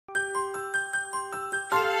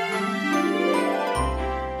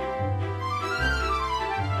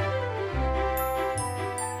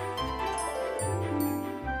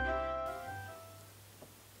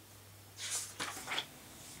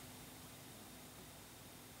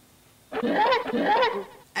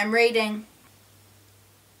I'm reading.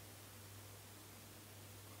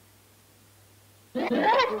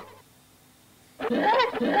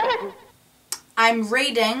 I'm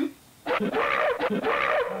reading.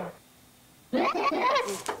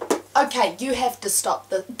 Okay, you have to stop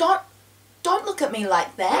this. Don't look at me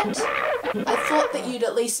like that. I thought that you'd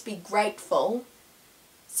at least be grateful.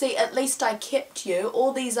 See, at least I kept you.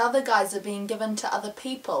 All these other guys are being given to other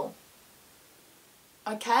people.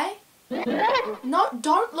 Okay? No,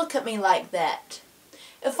 don't look at me like that.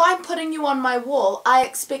 If I'm putting you on my wall, I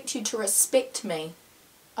expect you to respect me.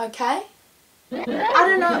 Okay? I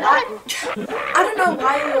don't know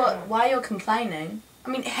why you're complaining. I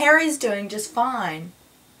mean, Harry's doing just fine.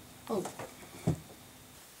 Oh.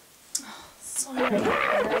 Sorry, Harry.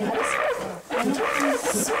 I'm not in the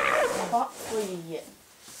spot for you yet.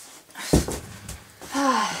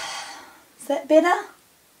 Is that better?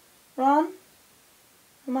 Ron?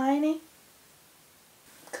 Hermione?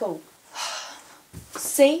 Cool.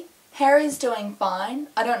 See? Harry's doing fine.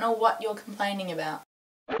 I don't know what you're complaining about.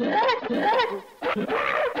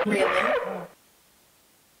 Really?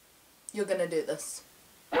 You're gonna do this.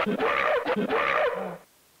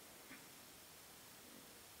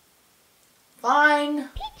 Fine.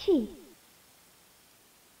 Peachy.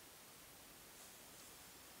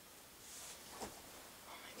 Oh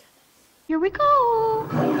my goodness. Here we go.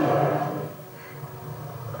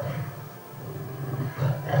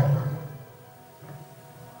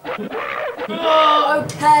 Oh,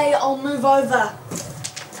 okay, I'll move over.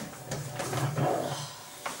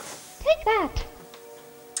 Take that.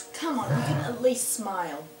 Come on, you can at least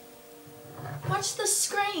smile. Watch the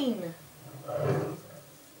screen.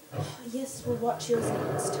 Yes, we'll watch yours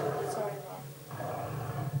next. Sorry, Ron.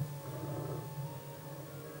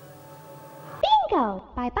 Bingo.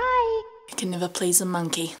 Bye-bye. You can never please a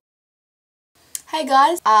monkey. Hey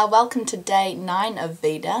guys, welcome to day 9 of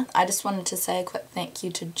VEDA. I just wanted to say a quick thank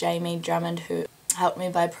you to Jamie Drummond who helped me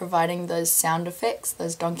by providing those sound effects,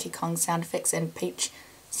 those Donkey Kong sound effects and Peach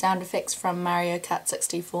sound effects from Mario Kart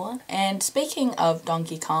 64. And speaking of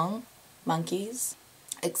Donkey Kong, monkeys,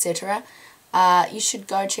 etc., you should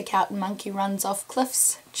go check out Monkey Runs Off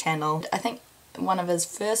Cliffs channel. I think one of his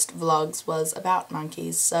first vlogs was about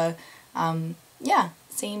monkeys, so yeah,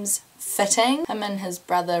 seems fitting. Him and his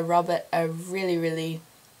brother Robert are really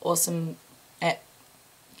awesome at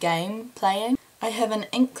game playing. I have an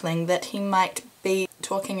inkling that he might be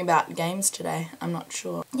talking about games today. I'm not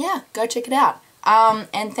sure. Yeah, go check it out.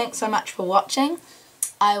 And thanks so much for watching.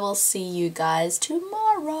 I will see you guys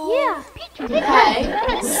tomorrow. Yeah, Peachy.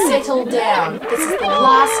 Hey, settle down. This is the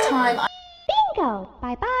last time I... Bingo.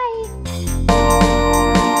 Bye-bye.